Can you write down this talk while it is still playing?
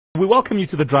We welcome you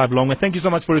to the drive, Longwe. Thank you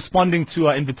so much for responding to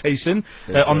our invitation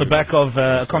on the back of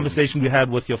a conversation we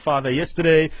had with your father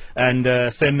yesterday and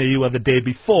Senzo Meyiwa the day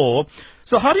before.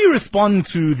 So how do you respond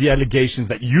to the allegations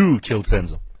that you killed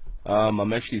Senzo?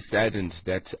 I'm actually saddened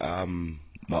that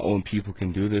my own people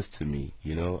can do this to me,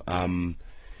 you know. I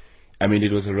mean,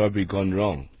 it was a robbery gone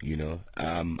wrong, you know.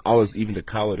 I was even the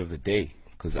coward of the day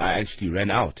because I actually ran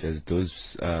out as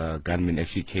those gunmen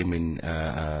actually came in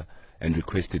and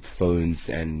requested phones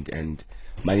and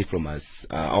money from us.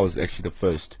 I was actually the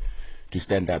first to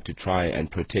stand up to try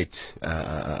and protect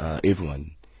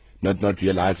everyone, not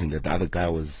realizing that the other guy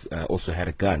was also had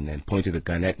a gun and pointed a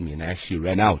gun at me, and I actually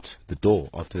ran out the door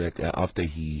after that. After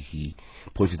he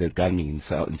pointed that gun at me in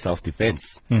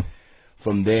self-defense.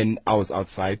 From then I was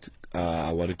outside.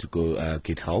 I wanted to go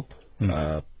get help,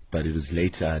 but it was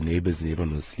late. Neighbors and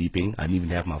everyone was sleeping. I didn't even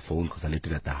have my phone because I left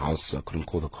it at the house, so I couldn't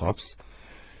call the cops.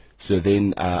 So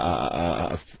then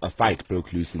a fight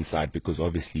broke loose inside because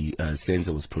obviously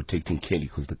Senzo was protecting Kelly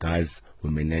because the guys were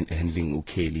handling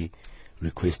Kelly,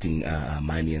 requesting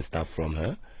money and stuff from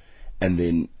her. And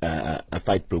then a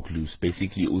fight broke loose.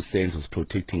 Basically, Senzo was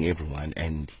protecting everyone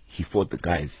and he fought the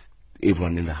guys.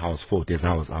 Everyone in the house fought as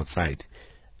I was outside.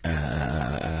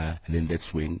 And then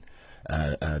that's when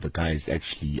the guys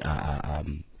actually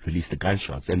released the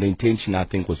gunshots, and the intention I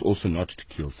think was also not to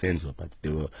kill Senzo, but they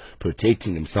were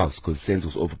protecting themselves because Senzo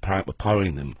was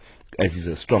overpowering them as he's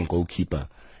a strong goalkeeper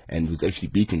and was actually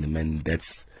beating them, and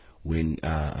that's when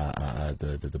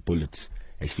the bullet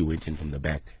actually went in from the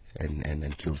back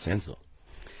and killed Senzo.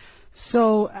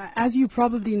 So, as you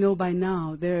probably know by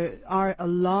now, there's a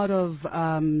lot of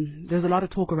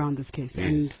talk around this case, yes.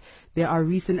 And there are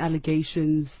recent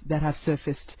allegations that have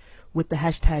surfaced with the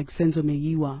hashtag Senzo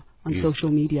Meyiwa on yes. social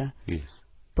media. Yes.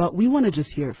 But we want to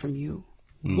just hear it from you.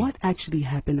 What actually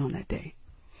happened on that day?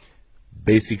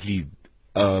 Basically,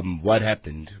 what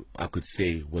happened, I could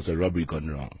say, was a robbery gone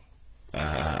wrong.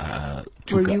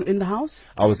 Were you in the house?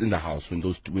 I was in the house when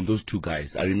those two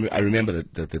guys. I remember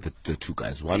the two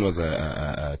guys. One was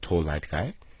a tall, light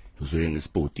guy who was wearing a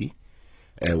sporty.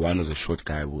 One was a short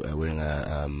guy wearing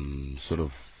a sort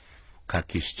of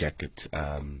khaki-ish jacket.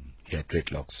 He had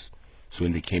dreadlocks. So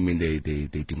when they came in, they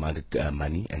demanded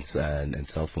money and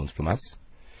cell phones from us.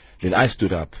 Then I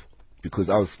stood up because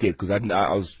I was scared because I didn't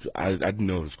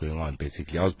know what was going on.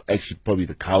 Basically, I was actually probably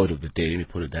the coward of the day. Let me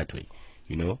put it that way.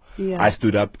 You know, yeah. I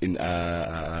stood up in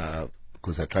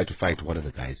because I tried to fight one of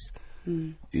the guys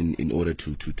in order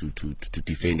to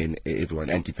defend everyone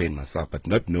and defend myself, but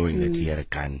not knowing that he had a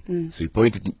gun. So he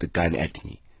pointed the gun at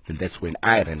me. And that's when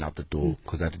I ran out the door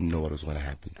because I didn't know what was going to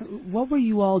happen. What were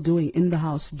you all doing in the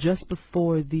house just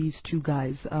before these two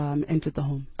guys entered the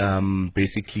home?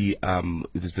 Basically,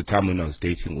 it was the time when I was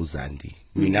dating Uzandi.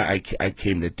 I mean, I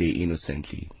came that day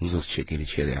innocently. I was checking the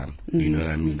cherry. You know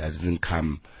what I mean? I didn't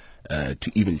come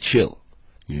to even chill.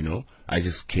 You know, I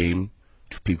just came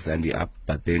to pick Zandi up,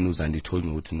 but then Uzandi told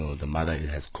me, to know the mother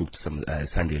has cooked some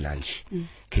Sunday lunch.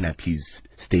 Can I please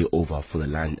stay over for the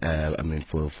lunch?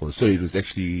 So it was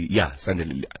actually,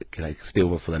 Sunday. Can I stay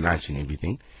over for the lunch and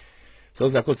everything? So I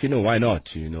was like, okay, no, why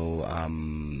not? You know,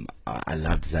 I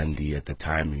loved Zandi at the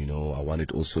time. You know, I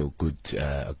wanted also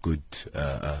a good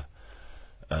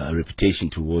reputation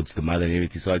towards the mother and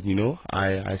everything. So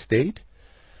I stayed.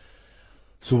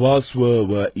 So whilst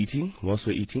we're eating,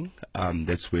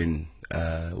 that's when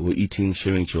we're eating,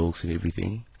 sharing jokes and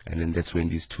everything, and then that's when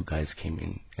these two guys came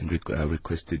in and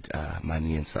requested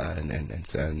money and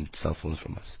cell phones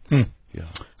from us. Yeah.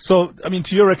 So, I mean,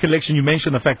 to your recollection, you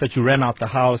mentioned the fact that you ran out the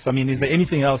house. I mean, is there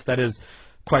anything else that is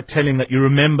quite telling that you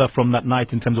remember from that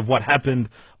night in terms of what happened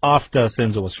after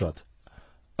Senzo was shot?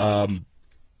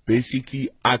 Basically,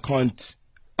 I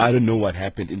don't know what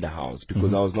happened in the house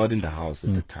because I was not in the house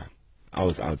at the time. I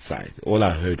was outside. All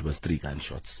I heard was 3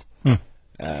 gunshots.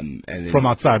 And then from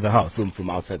outside the house? From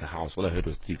outside the house. All I heard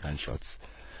was 3 gunshots.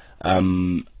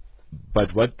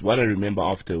 But what I remember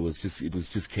after was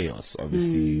just chaos.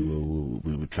 Obviously,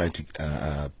 we were trying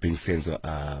to bring Senzo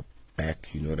back,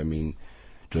 you know what I mean?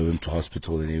 Drove him to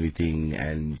hospital and everything,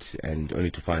 and only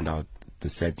to find out the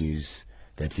sad news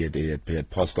that he had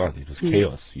passed on. It was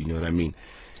chaos, you know what I mean?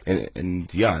 And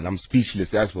I'm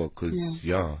speechless as well because,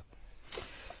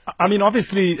 I mean,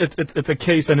 obviously, it's a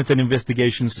case and it's an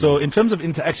investigation. So in terms of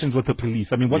interactions with the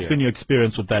police, I mean, what's been your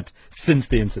experience with that since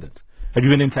the incident? Have you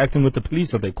been interacting with the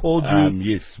police? Have they called you?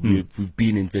 Yes, we've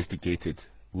been investigated.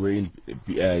 We're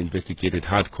investigated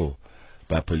hardcore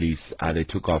by police. They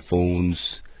took our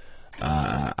phones.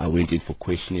 I went in for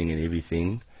questioning and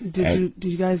everything. Did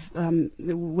you guys,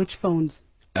 which phones?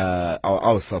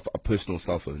 our personal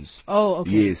cell phones. Oh,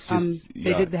 okay. Yes,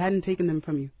 they hadn't taken them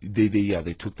from you.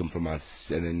 They took them from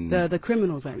us, and then The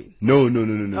criminals, I mean. no.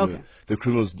 Okay. The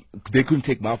criminals, they couldn't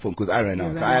take my phone because I ran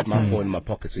out. ran I had out, my yeah. phone in my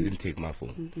pocket, so they didn't take my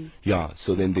phone. Yeah,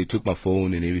 so then they took my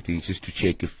phone and everything just to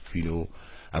check if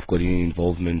I've got any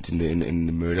involvement in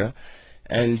the murder.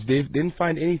 And they didn't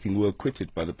find anything. We were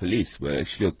acquitted by the police. We're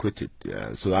actually acquitted.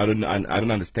 So I don't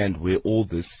understand where all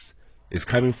this is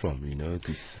coming from.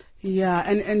 This. Yeah,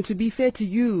 and to be fair to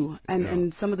you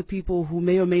and some of the people who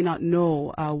may or may not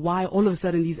know why all of a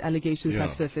sudden these allegations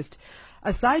have surfaced,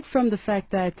 aside from the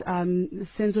fact that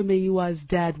Senzo Meyiwa's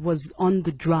dad was on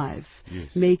the drive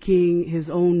making his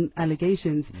own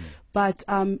allegations, but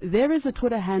there is a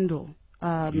Twitter handle,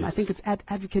 I think it's at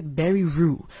Advocate Barry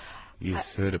Rue.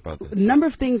 Yes, heard about that. A number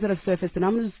of things that have surfaced, and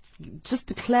I'm going to just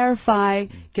to clarify,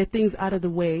 get things out of the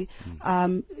way.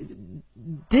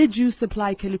 Did you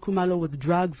supply Kelly Khumalo with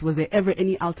drugs? Was there ever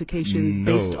any altercations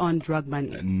based on drug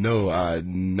money? No,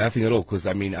 nothing at all. Because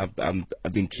I mean,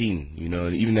 I've been clean.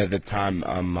 Even at that time,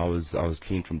 I was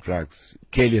clean from drugs.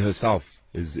 Kelly herself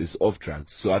is off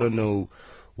drugs, so I don't know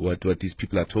what these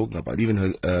people are talking about.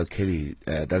 Even Kelly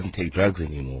doesn't take drugs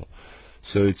anymore.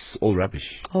 So it's all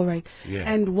rubbish. All right.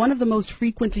 Yeah. And one of the most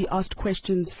frequently asked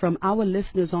questions from our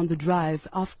listeners on the drive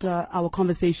after our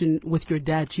conversation with your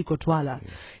dad, Chico Twala,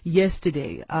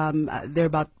 yesterday, there are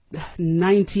about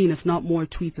 19, if not more,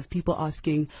 tweets of people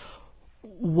asking,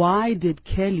 why did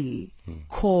Kelly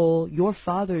call your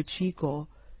father, Chico,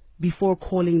 before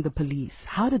calling the police?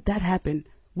 How did that happen?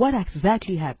 What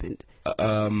exactly happened?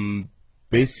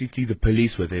 Basically, the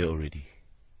police were there already.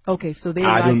 Okay, so they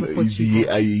arrived before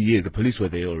Chico. The police were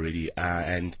there already,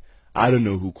 and I don't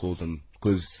know who called them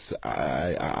because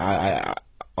I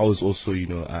was also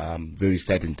very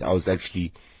saddened. I was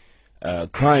actually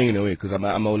crying in a way because I'm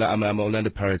a Orlando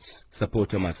Pirates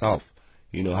supporter myself.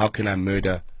 How can I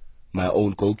murder my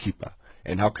own goalkeeper,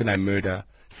 and how can I murder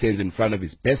Senzo in front of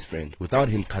his best friend without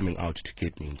him coming out to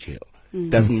get me in jail?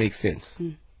 Doesn't make sense.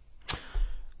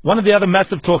 One of the other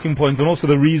massive talking points, and also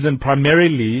the reason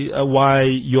primarily why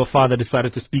your father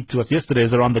decided to speak to us yesterday,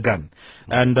 is around the gun.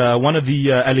 And one of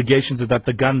the allegations is that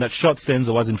the gun that shot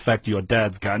Senzo was in fact your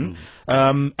dad's gun.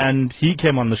 And he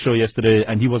came on the show yesterday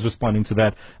and he was responding to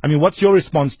that. I mean, what's your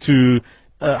response to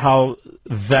how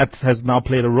that has now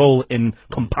played a role in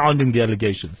compounding the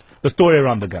allegations, the story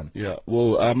around the gun? Yeah,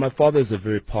 well, my father is a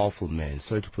very powerful man.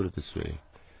 Sorry to put it this way.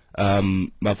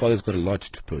 My father's got a lot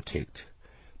to protect.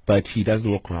 But he doesn't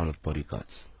walk around with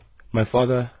bodyguards. My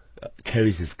father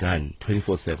carries his gun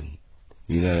 24/7.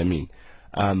 You know what I mean?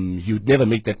 He would never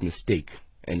make that mistake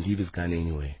and leave his gun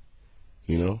anywhere.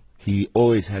 He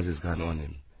always has his gun on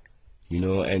him.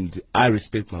 And I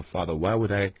respect my father. Why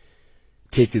would I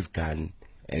take his gun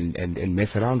and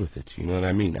mess around with it? You know what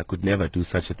I mean? I could never do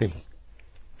such a thing.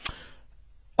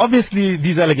 Obviously,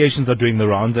 these allegations are doing the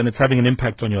rounds and it's having an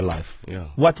impact on your life. Yeah.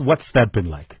 What's that been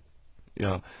like?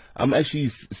 I'm actually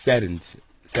saddened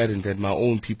that my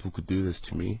own people could do this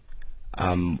to me.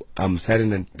 I'm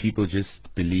saddened that people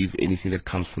just believe anything that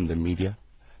comes from the media.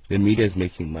 The media is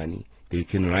making money. They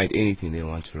can write anything they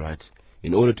want to write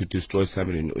in order to destroy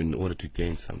somebody, in order to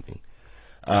gain something.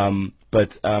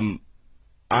 But I,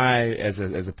 as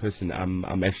a person,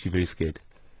 I'm actually very scared.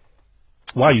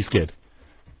 Why are you scared?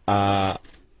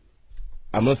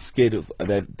 I'm not scared of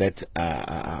that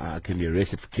I can be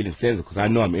arrested for killing Senzo because I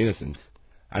know I'm innocent.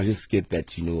 I'm just scared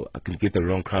that I can get the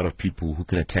wrong crowd of people who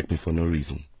can attack me for no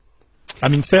reason. I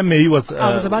mean, Sam Meyiwa was.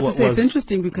 I was about to say it's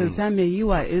interesting because Sam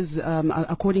Meyiwa is,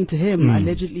 according to him,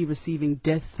 allegedly receiving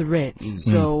death threats.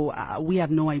 So we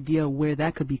have no idea where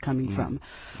that could be coming from.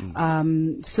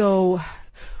 So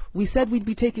we said we'd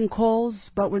be taking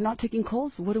calls, but we're not taking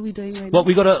calls. What are we doing right now? Well,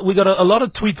 we got a lot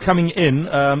of tweets coming in,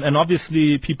 and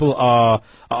obviously people are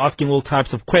asking all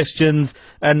types of questions,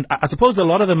 and I suppose a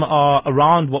lot of them are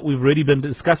around what we've already been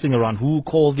discussing around who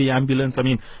called the ambulance. I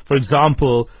mean, for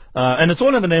example, and it's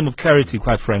all in the name of clarity,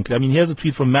 quite frankly. I mean, here's a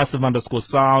tweet from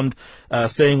Massive_Sound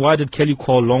saying, why did Kelly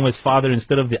call Longwe's father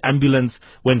instead of the ambulance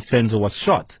when Senzo was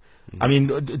shot? I mean,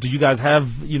 do you guys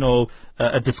have,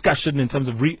 a discussion in terms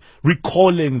of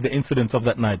recalling the incidents of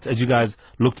that night as you guys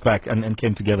looked back and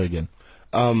came together again?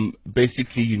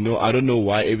 Basically, I don't know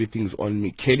why everything's on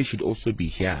me. Kelly should also be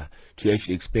here to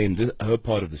actually explain her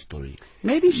part of the story.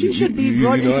 Maybe she should be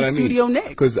brought into studio next.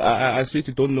 Because I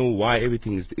seriously don't know why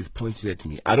everything is pointed at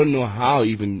me. I don't know how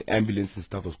even ambulance and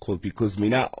stuff was called because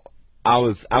I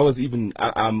was even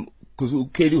because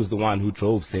Kelly was the one who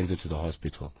drove Senzo to the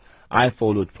hospital. I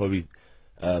followed probably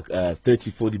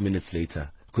 30-40 minutes later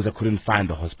because I couldn't find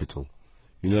the hospital.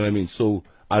 You know what I mean? So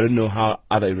I don't know how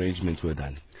other arrangements were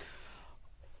done.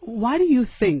 Why do you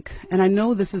think, and I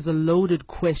know this is a loaded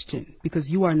question because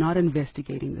you are not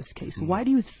investigating this case, why do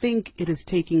you think it is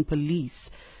taking police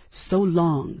so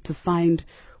long to find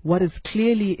what is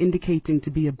clearly indicating to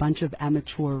be a bunch of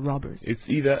amateur robbers? It's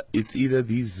either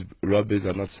these robbers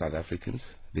are not South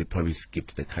Africans, they probably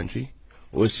skipped the country,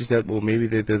 or it's just that, well, maybe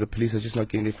the police are just not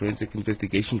getting their forensic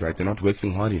investigation right. They're not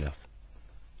working hard enough.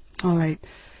 All right.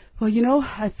 Well, you know,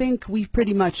 I think we've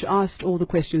pretty much asked all the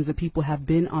questions that people have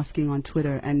been asking on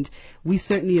Twitter, and we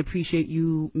certainly appreciate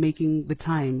you making the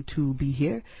time to be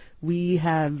here. We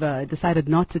have decided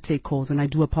not to take calls, and I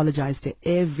do apologize to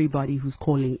everybody who's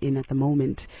calling in at the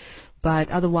moment.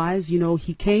 But otherwise, you know,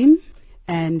 he came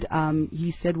and he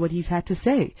said what he's had to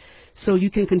say. So you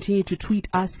can continue to tweet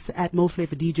us at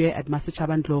MoFlavorDJ, at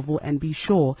Masachabandlovo, and be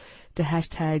sure to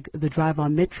hashtag the Drive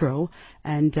on Metro,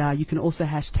 and you can also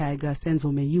hashtag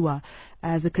Senzo Meyiwa.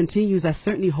 As it continues, I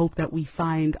certainly hope that we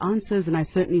find answers, and I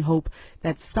certainly hope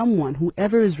that someone,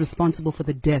 whoever is responsible for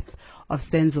the death of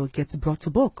Senzo, gets brought to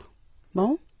book.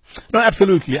 Mo? No,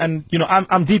 absolutely. And, you know,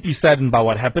 I'm deeply saddened by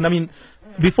what happened. I mean,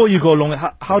 before you go along,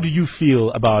 how do you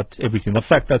feel about everything? The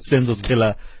fact that Senzo's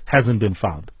killer hasn't been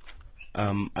found?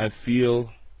 I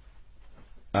feel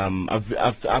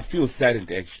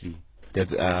saddened, actually,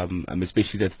 that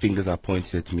especially that fingers are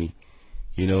pointed at me.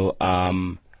 You know,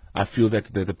 I feel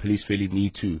that the police really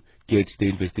need to get the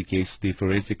investigation, the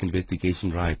forensic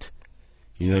investigation right.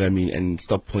 You know what I mean? And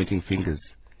stop pointing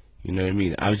fingers. You know what I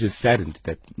mean? I was just saddened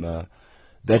that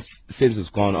that Senzo's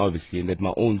gone, obviously, and that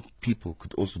my own people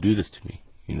could also do this to me,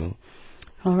 you know.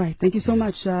 All right. Thank you so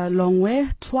much.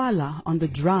 Longwe Twala on the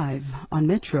Drive on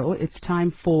Metro. It's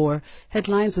time for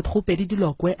headlines with Khupedi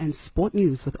Dilokwe and sport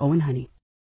news with Owen Honey.